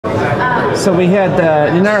So we had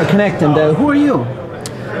Linaro Connect, and who are you?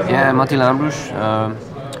 Yeah, Matti Lambrusch,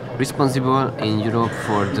 responsible in Europe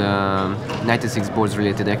for the 96Boards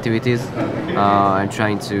related activities. I'm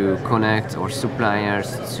trying to connect our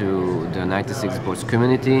suppliers to the 96Boards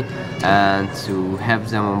community and to have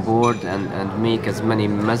them on board and make as many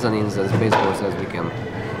mezzanines as baseboards as we can.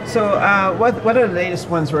 So what are the latest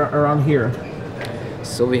ones around here?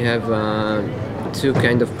 So we have two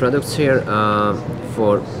kind of products here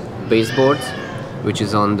for baseboards, which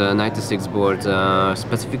is on the 96Boards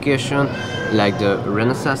specification, like the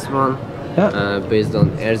Renesas one, based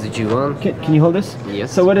on RZG1. Can you hold this?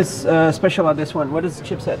 Yes. So what is special about this one? What is the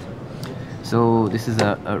chipset? So this is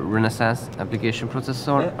a Renesas application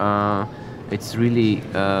processor. It's really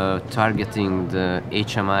targeting the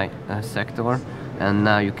HMI sector, and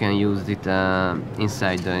now you can use it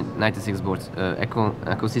inside the 96Boards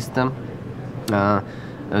ecosystem.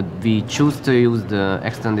 We choose to use the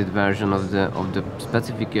extended version of the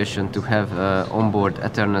specification to have onboard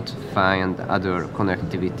Ethernet PHY and other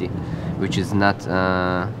connectivity, which is not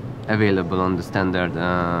available on the standard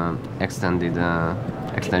extended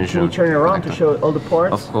extension. Can you turn it around to show all the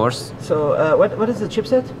ports? Of course. So what is the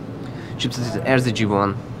chipset? Chipset is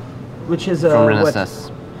RZG1, which is from Renesas.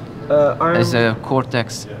 Arm. It's a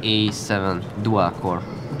Cortex-A7 dual core.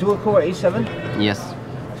 Dual core A7? Yes.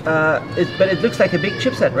 But it looks like a big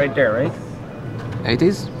chipset right there, right? It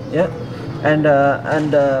is. Yeah. And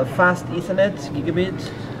fast Ethernet, gigabit.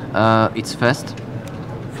 It's fast.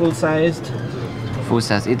 Full-sized.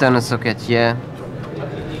 Full-size Ethernet socket, yeah.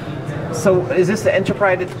 So is this the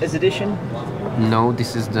Enterprise edition? No,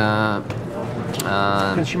 this is the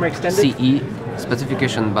Consumer Extended? CE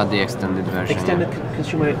specification, but the extended version. Extended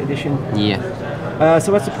Consumer Edition. Yeah.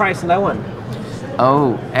 So what's the price on that one?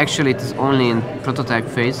 Oh, actually it is only in prototype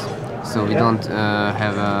phase, so we don't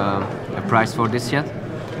have a price for this yet.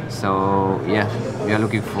 So yeah, we are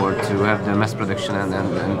looking forward to have the mass production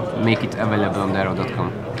and make it available on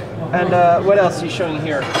Arrow.com. And what else are you showing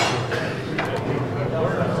here?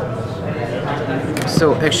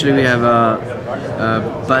 So actually we have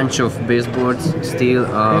a bunch of baseboards still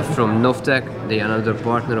from Novtech. They are another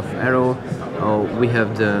partner of Arrow. We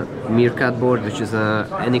have the Meerkat board, which is a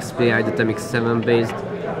NXP ANT96 based,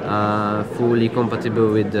 fully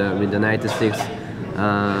compatible with the 96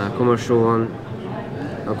 commercial one,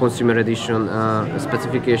 consumer edition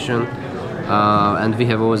specification. And we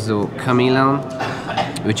have also Chameleon,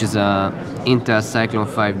 which is a Intel Cyclone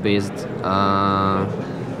V based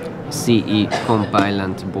CE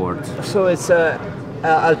compilant board. So it's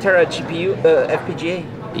Altera GPU, FPGA?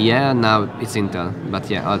 Yeah, now it's Intel, but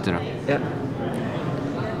yeah, Altera. Yeah.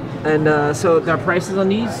 And so there are prices on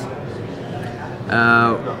these?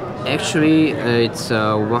 Actually, it's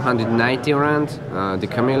 190 rand, the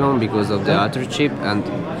Chameleon, because of the Ultra chip, and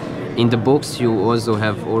in the box you also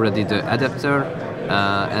have already the adapter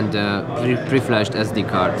and the pre-flashed SD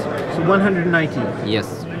card. So 190?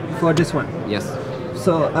 Yes. For this one? Yes.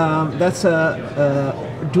 So that's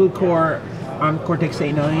a dual-core Arm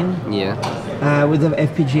Cortex-A9. Yeah. With an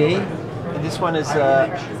FPGA. And this one is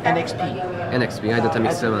NXP. NXP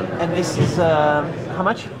ANT96. And this is how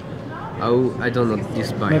much? Oh, I don't know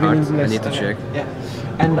this by Maybe heart. less. I need to check. Yeah.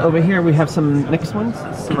 And over here we have some next ones,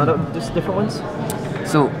 some other just different ones.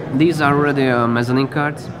 So these are already Mezzanine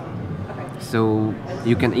cards. So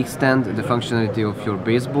you can extend the functionality of your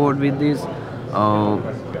baseboard with this.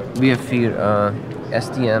 We have here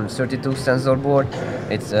STM32 Sensor board.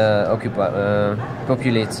 It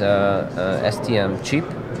populates STM chip,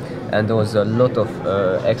 and also a lot of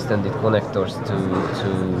extended connectors to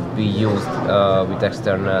be used with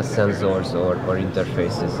external sensors or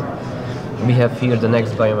interfaces. We have here the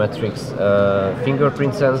NextBiometrics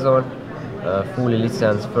fingerprint sensor. Fully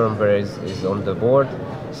licensed firmware is on the board,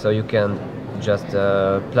 so you can just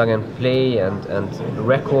plug and play and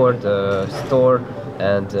record, store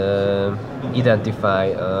and identify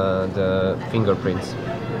the fingerprints.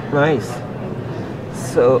 Nice.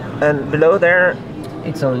 So, and below there,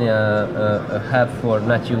 it's only a hub for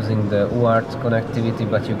not using the UART connectivity,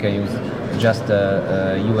 but you can use just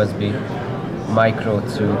a USB micro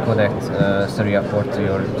to connect serial port to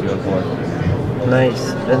your board.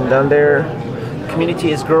 Nice. And down there,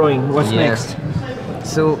 community is growing. What's next?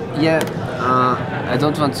 So yeah, I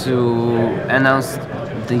don't want to announce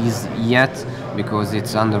these yet because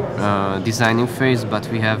it's under designing phase, but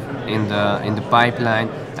we have in the pipeline,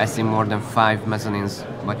 I see more than 5 mezzanines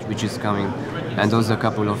which is coming, and also a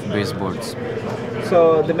couple of baseboards.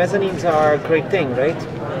 So the mezzanines are a great thing, right?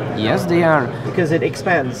 Yes, they are. Because it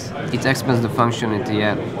expands. It expands the functionality,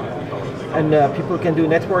 yeah. And people can do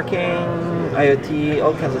networking, IoT,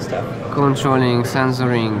 all kinds of stuff. Controlling,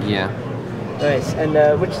 sensoring, yeah. Nice.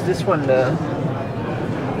 And which is this one?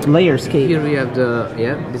 Layerscape. Here we have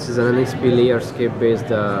this is an NXP Layerscape based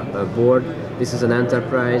board. This is an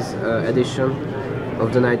enterprise edition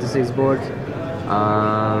of the 96 board.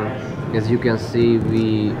 As you can see,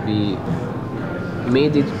 we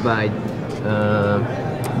made it by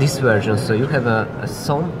this version. So you have a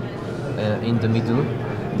SOM in the middle.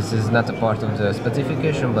 This is not a part of the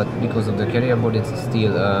specification, but because of the carrier board, it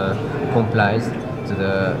still complies to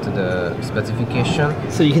the specification.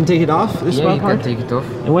 So you can take it off, this part? Yeah, you can take it off.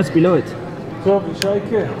 And what's below it?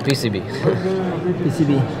 PCB.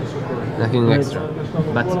 PCB. Nothing extra.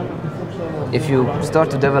 But if you start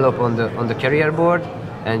to develop on the carrier board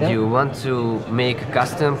and you want to make a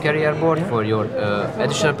custom carrier board for your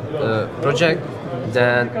additional project,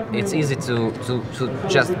 then it's easy to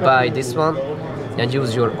just buy this one and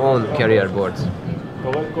use your own carrier board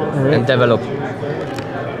and develop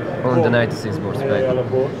on the 96 boards.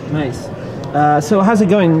 Nice. So how's it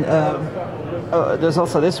going? There's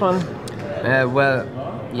also this one. Well,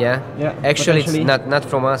 yeah. Actually, it's not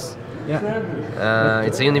from us. Yeah.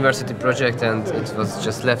 It's a university project, and it was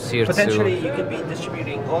just left here. Potentially, you could be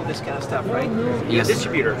distributing all this kind of stuff, right? You're a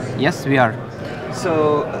distributor. Yes, we are.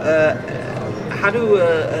 So, how do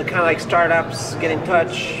kind of like startups get in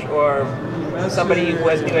touch, or somebody who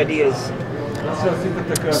has new ideas?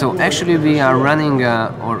 So actually, we are running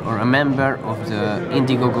or a member of the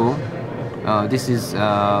Indiegogo. This is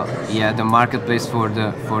the marketplace for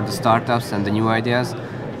the startups and the new ideas.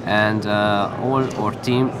 And all our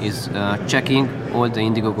team is checking all the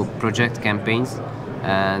Indiegogo project campaigns,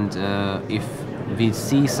 and if we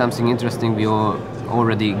see something interesting, we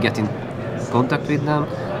already get in contact with them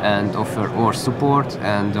and offer our support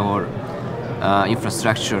and our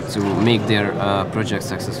infrastructure to make their project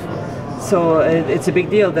successful. So it's a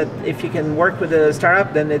big deal that if you can work with a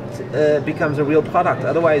startup, then it becomes a real product.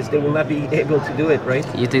 Otherwise, they will not be able to do it, right?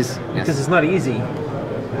 It is, yes. Because it's not easy.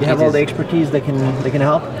 You have all the expertise that can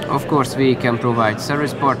help? Of course, we can provide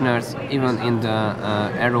service partners. Even in the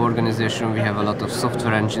Aero organization, we have a lot of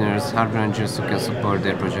software engineers, hardware engineers who can support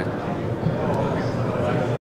their project.